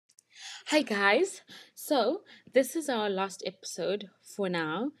Hi, guys. So, this is our last episode for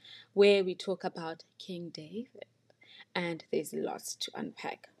now where we talk about King David. And there's lots to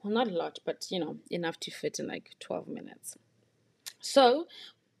unpack. Well, not a lot, but enough to fit in like 12 minutes. So,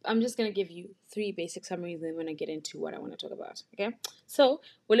 I'm just going to give you three basic summaries, and then we're going to get into what I want to talk about. Okay? So,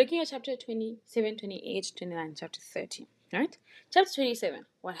 we're looking at chapter 27, 28, 29, chapter 30. Right? Chapter 27,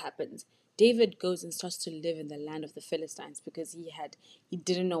 what happens? David goes and starts to live in the land of the Philistines because he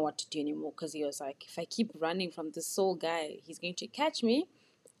didn't know what to do anymore because he was like, if I keep running from this Saul guy, he's going to catch me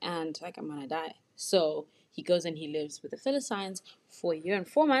and like I'm gonna die. So he goes and he lives with the Philistines for a year and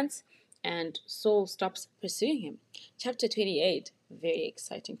 4 months, and Saul stops pursuing him. Chapter 28, very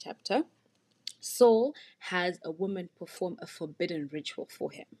exciting chapter. Saul has a woman perform a forbidden ritual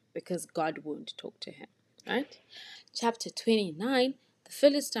for him because God won't talk to him. Right? Chapter 29, the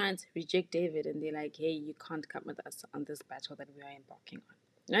Philistines reject David and they're like, hey, you can't come with us on this battle that we are embarking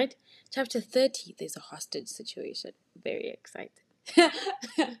on. Right? Chapter 30, there's a hostage situation. Very exciting.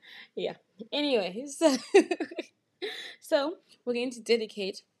 Yeah. Anyways, so we're going to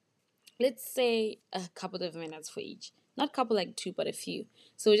dedicate, let's say, a couple of minutes for each. Not couple like two, but a few.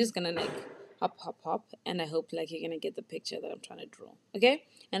 So we're just gonna like hop, and I hope like you're gonna get the picture that I'm trying to draw. Okay?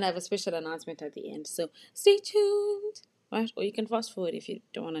 And I have a special announcement at the end, so stay tuned. Right? Or you can fast forward if you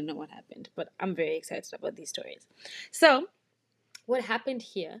don't want to know what happened. But I'm very excited about these stories. So what happened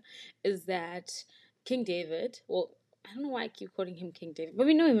here is that King David, well, I don't know why I keep calling him King David, but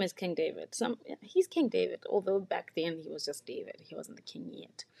we know him as King David. He's King David, although back then he was just David. He wasn't the king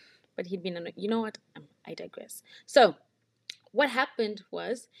yet. But he'd been, you know what? I digress. So, what happened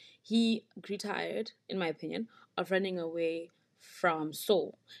was he grew tired, in my opinion, of running away from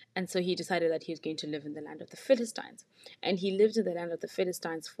Saul. And so he decided that he was going to live in the land of the Philistines. And he lived in the land of the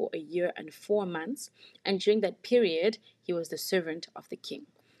Philistines for a year and 4 months. And during that period, he was the servant of the king.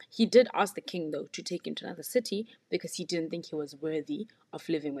 He did ask the king, though, to take him to another city because he didn't think he was worthy of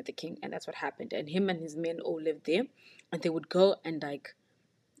living with the king. And that's what happened. And him and his men all lived there. And they would go and, like,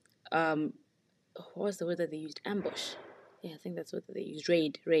 what was the word that they used? Ambush. Yeah, I think that's what they used.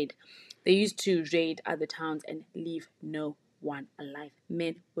 Raid. They used to raid other towns and leave no one alive.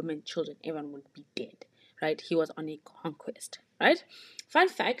 Men, women, children, everyone would be dead. Right? He was on a conquest. Right? Fun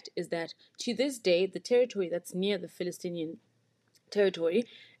fact is that to this day, the territory that's near the Philistine territory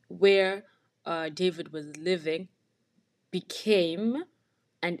where David was living became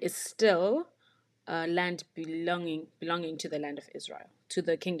and is still land belonging to the land of Israel, to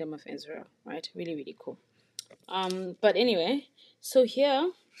the kingdom of Israel, right? Really, really cool. But anyway, so here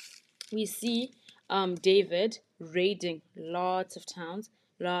we see David raiding lots of towns,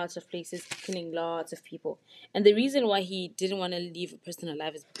 lots of places, killing lots of people. And the reason why he didn't want to leave a person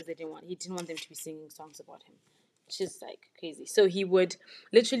alive is because he didn't want them to be singing songs about him. Just like crazy. So he would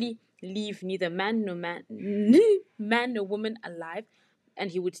literally leave neither man nor man nor woman alive,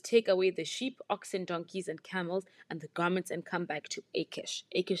 and he would take away the sheep, oxen, donkeys, and camels, and the garments, and come back to Achish.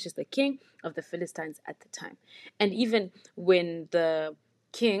 Achish is the king of the Philistines at the time. And even when the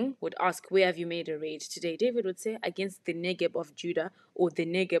king would ask, where have you made a raid today? David would say, against the Negeb of Judah, or the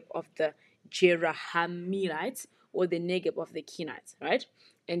Negeb of the Jerahmeelites, or the Negeb of the Kenites, right?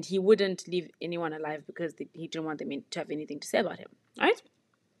 And he wouldn't leave anyone alive because he didn't want them to have anything to say about him, right?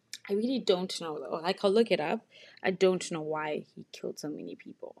 I really don't know though. Like, I'll look it up. I don't know why he killed so many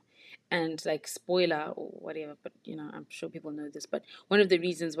people. And like, spoiler or whatever, but I'm sure people know this. But one of the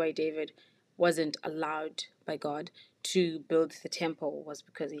reasons why David wasn't allowed by God to build the temple was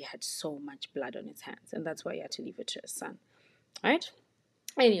because he had so much blood on his hands, and that's why he had to leave it to his son. Right?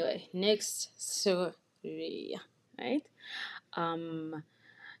 Anyway, next story. Right? Um,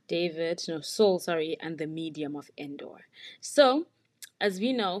 Saul, sorry, and the medium of Endor. So, as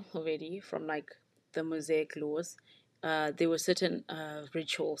we know already from like the Mosaic laws, there were certain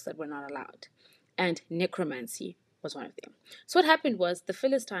rituals that were not allowed, and necromancy was one of them. So what happened was the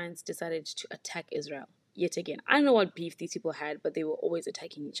Philistines decided to attack Israel yet again. I don't know what beef these people had, but they were always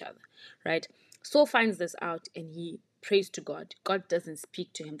attacking each other, right? Saul finds this out and he prays to God. God doesn't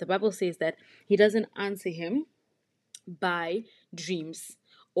speak to him. The Bible says that he doesn't answer him by dreams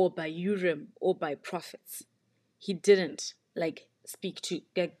or by Urim or by prophets. He didn't like speak to,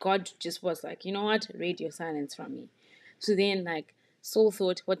 like, God just was like, you know what, radio silence from me. So then, like, Saul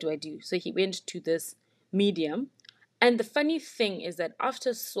thought, what do I do? So he went to this medium. And the funny thing is that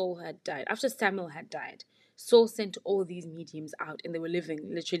after Samuel had died, Saul sent all these mediums out and they were living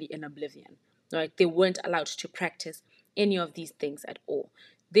literally in oblivion. Right? They weren't allowed to practice any of these things at all.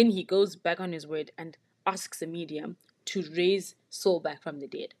 Then he goes back on his word and asks a medium to raise Saul back from the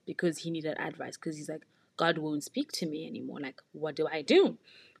dead because he needed advice. Because he's like, God won't speak to me anymore. Like, what do I do?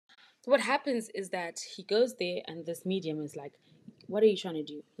 what happens is that he goes there, and this medium is like, "What are you trying to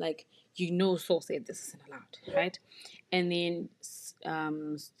do? Like, Saul said this isn't allowed, right?" And then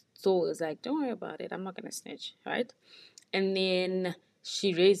Saul is like, "Don't worry about it. I'm not gonna snitch, right?" And then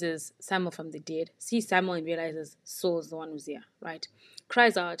she raises Samuel from the dead, sees Samuel and realizes Saul's the one who's there, right?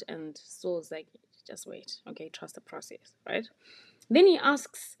 Cries out, and Saul's like, "Just wait, okay? Trust the process, right?" Then he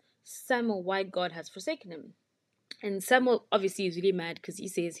asks Samuel why God has forsaken him. And Samuel obviously is really mad because he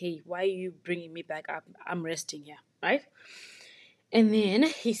says, "Hey, why are you bringing me back up? I'm resting here, right?" And then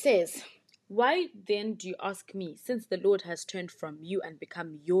he says, "Why then do you ask me, since the Lord has turned from you and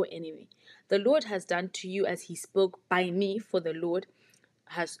become your enemy? The Lord has done to you as he spoke by me, for the Lord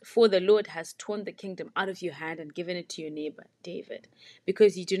has torn the kingdom out of your hand and given it to your neighbor David,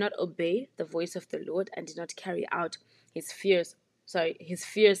 because you do not obey the voice of the Lord and did not carry out his fierce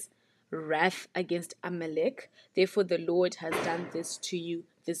wrath against Amalek. Therefore the Lord has done this to you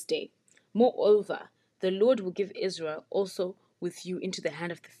this day. Moreover, the Lord will give Israel also with you into the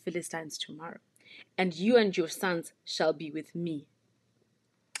hand of the Philistines tomorrow, and you and your sons shall be with me.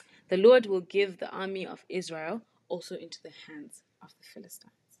 The Lord will give the army of Israel also into the hands of the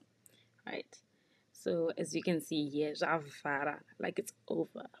Philistines." Right? So as you can see here, like it's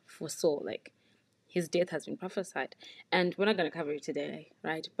over for Saul. Like his death has been prophesied. And we're not gonna cover it today,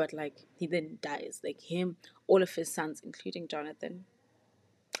 right? But like he then dies. Like him, all of his sons, including Jonathan,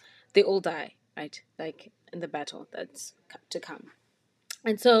 they all die, right? Like in the battle that's to come.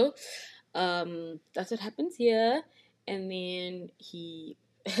 And so that's what happens here. And then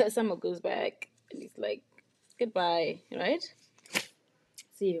Samuel goes back and he's like, "Goodbye," right?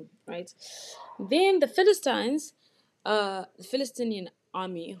 See you, right? Then the Philistine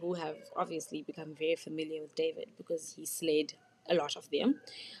army, who have obviously become very familiar with David because he slayed a lot of them,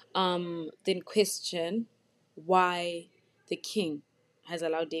 then question why the king has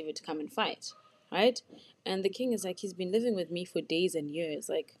allowed David to come and fight, right? And the king is like, "He's been living with me for days and years.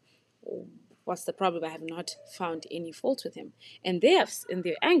 Like, what's the problem? I have not found any fault with him." And they're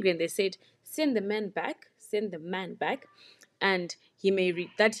angry, and they said, "Send the man back. Send the man back, and he may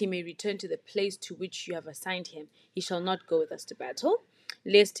return to the place to which you have assigned him. He shall not go with us to battle,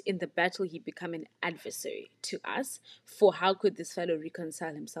 lest in the battle he become an adversary to us. For how could this fellow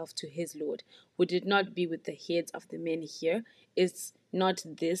reconcile himself to his Lord? Would it not be with the heads of the men here? Is not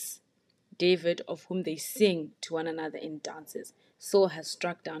this David, of whom they sing to one another in dances? Saul has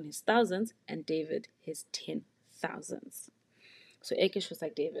struck down his thousands, and David his 10,000s." So Achish was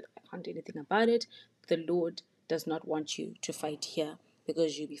like, "David, I can't do anything about it. The Lord does not want you to fight here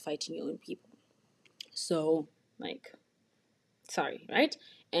because you'll be fighting your own people. So, like, sorry, right?"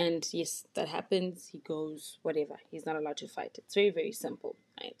 And yes, that happens. He goes, whatever. He's not allowed to fight. It's very, very simple,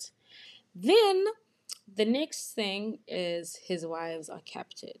 right? Then the next thing is his wives are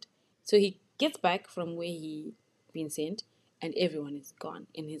captured. So he gets back from where he been sent, and everyone is gone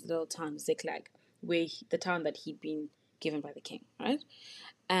in his little town Ziklag, the town that he'd been given by the king, right?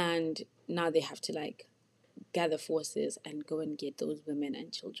 And now they have to like gather forces and go and get those women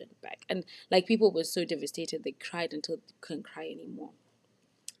and children back. And like people were so devastated, they cried until they couldn't cry anymore,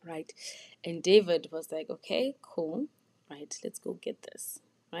 right? And David was like, "Okay, cool, right? Let's go get this,"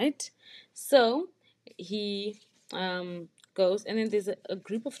 right? So he goes, and then there's a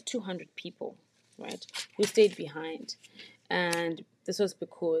group of 200 people, right, who stayed behind, and this was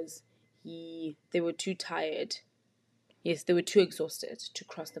because they were too tired. Yes, they were too exhausted to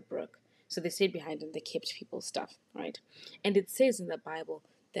cross the brook. So they stayed behind and they kept people's stuff, right? And it says in the Bible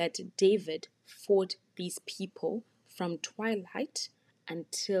that David fought these people from twilight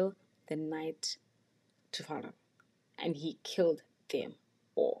until the night to follow. And he killed them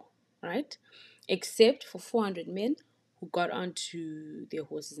all, right? Except for 400 men who got onto their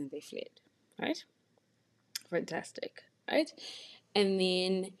horses and they fled, right? Fantastic, right? And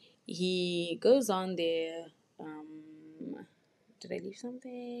then he goes on there. Did I leave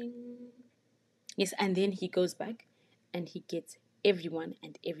something? Yes, and then he goes back and he gets everyone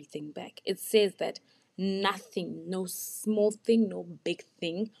and everything back. It says that nothing, no small thing, no big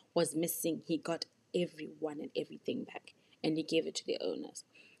thing was missing. He got everyone and everything back and he gave it to the owners,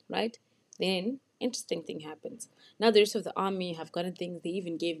 right? Then, interesting thing happens. Now, the rest of the army have gotten things. They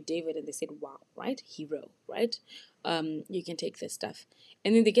even gave David and they said, "Wow, right? Hero, right? You can take this stuff."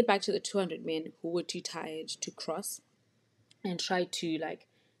 And then they get back to the 200 men who were too tired to cross and try to like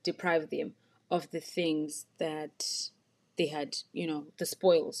deprive them of the things that they had, the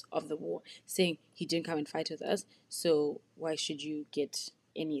spoils of the war, saying, "He didn't come and fight with us, so why should you get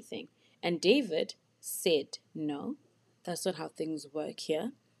anything?" And David said, "No, that's not how things work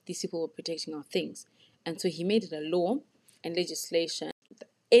here. These people were protecting our things." And so he made it a law and legislation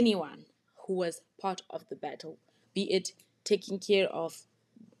anyone who was part of the battle, be it taking care of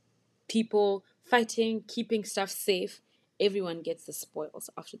people, fighting, keeping stuff safe, everyone gets the spoils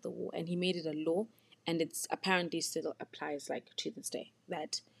after the war. And he made it a law, and it's apparently still applies like to this day,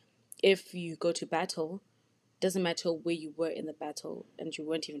 that if you go to battle, doesn't matter where you were in the battle and you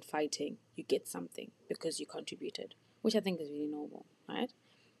weren't even fighting, you get something because you contributed, which I think is really noble, right?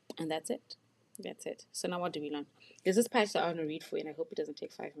 And that's it. That's it. So now what do we learn? There's this passage I want to read for you, and I hope it doesn't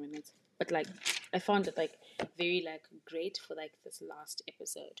take 5 minutes. But like, I found it like very like great for like this last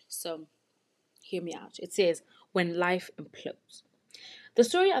episode. So hear me out. It says, when life implodes. The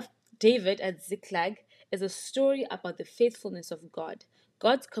story of David at Ziklag is a story about the faithfulness of God,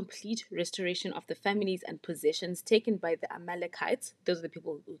 God's complete restoration of the families and possessions taken by the Amalekites. Those are the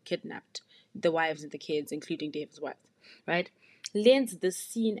people who kidnapped the wives and the kids, including David's wife, right? Lends this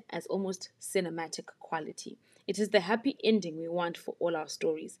scene as almost cinematic quality. It is the happy ending we want for all our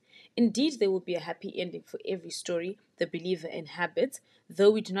stories. Indeed, there will be a happy ending for every story the believer inhabits, though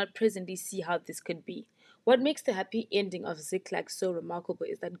we do not presently see how this could be. What makes the happy ending of Ziklag so remarkable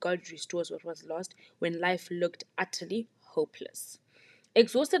is that God restores what was lost when life looked utterly hopeless.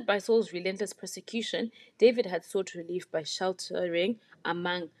 Exhausted by Saul's relentless persecution, David had sought relief by sheltering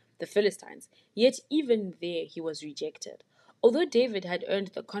among the Philistines. Yet even there he was rejected. Although David had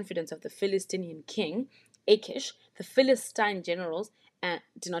earned the confidence of the Philistine king, Achish, the Philistine generals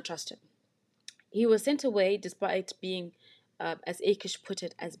did not trust him. He was sent away despite being, as Achish put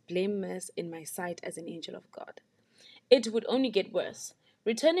it, as blameless in my sight as an angel of God. It would only get worse.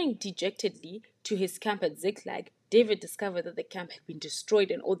 Returning dejectedly to his camp at Ziklag, David discovered that the camp had been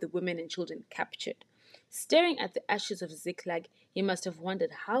destroyed and all the women and children captured. Staring at the ashes of Ziklag, he must have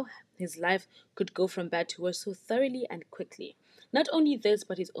wondered how his life could go from bad to worse so thoroughly and quickly. Not only this,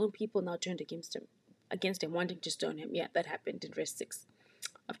 but his own people now turned against him, wanting to stone him. Yeah, that happened in verse 6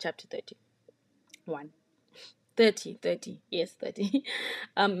 of chapter 31. 30, yes, 30.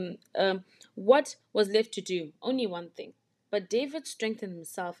 What was left to do? Only one thing. But David strengthened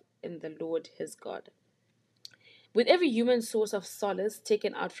himself in the Lord his God. With every human source of solace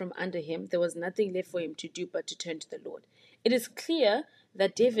taken out from under him, there was nothing left for him to do but to turn to the Lord. It is clear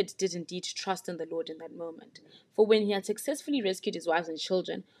that David did indeed trust in the Lord in that moment. For when he had successfully rescued his wives and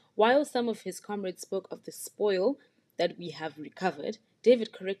children, while some of his comrades spoke of the spoil that we have recovered,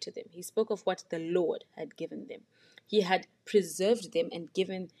 David corrected them. He spoke of what the Lord had given them. He had preserved them and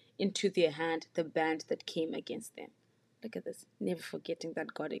given into their hand the band that came against them. Look at this, never forgetting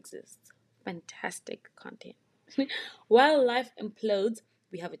that God exists. Fantastic content. While life implodes,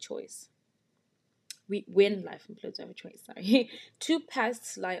 we have a choice. When life implodes, we have a choice. Sorry. Two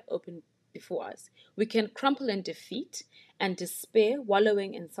paths lie open before us. We can crumple in defeat and despair,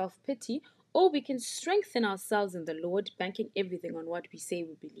 wallowing in self pity, or we can strengthen ourselves in the Lord, banking everything on what we say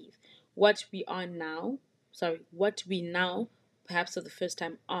we believe. What we now, perhaps for the first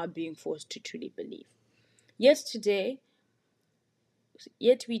time, are being forced to truly believe. Yet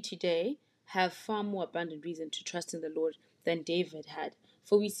we today have far more abundant reason to trust in the Lord than David had,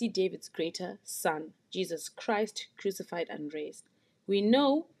 for we see David's greater son, Jesus Christ, crucified and raised. We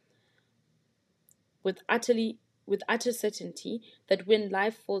know with utter certainty that when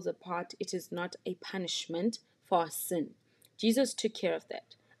life falls apart, it is not a punishment for our sin. Jesus took care of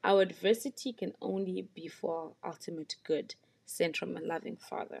that. Our adversity can only be for our ultimate good, sent from a loving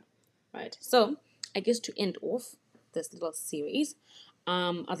Father. Right? So, I guess to end off this little series,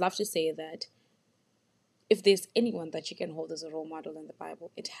 I'd love to say that if there's anyone that you can hold as a role model in the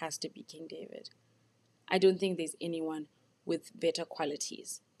Bible, it has to be King David. I don't think there's anyone with better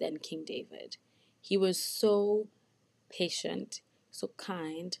qualities than King David. He was so patient, so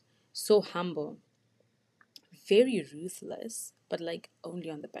kind, so humble, very ruthless, but like only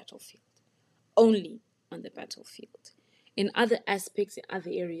on the battlefield. Only on the battlefield. In other aspects, in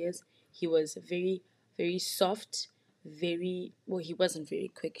other areas, he was very, very soft, he wasn't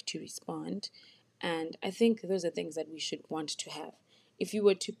very quick to respond. And I think those are things that we should want to have. If you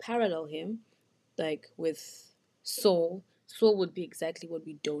were to parallel him, like with Saul would be exactly what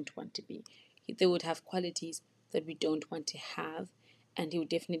we don't want to be. They would have qualities that we don't want to have, and he would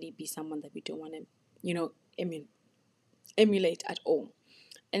definitely be someone that we don't want to, emulate at all.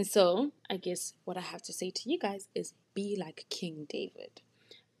 And so, I guess what I have to say to you guys is be like King David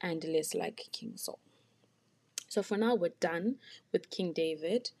and less like King Saul. So, for now, we're done with King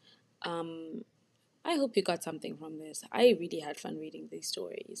David. I hope you got something from this. I really had fun reading these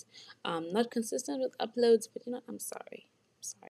stories. Not consistent with uploads, but I'm sorry.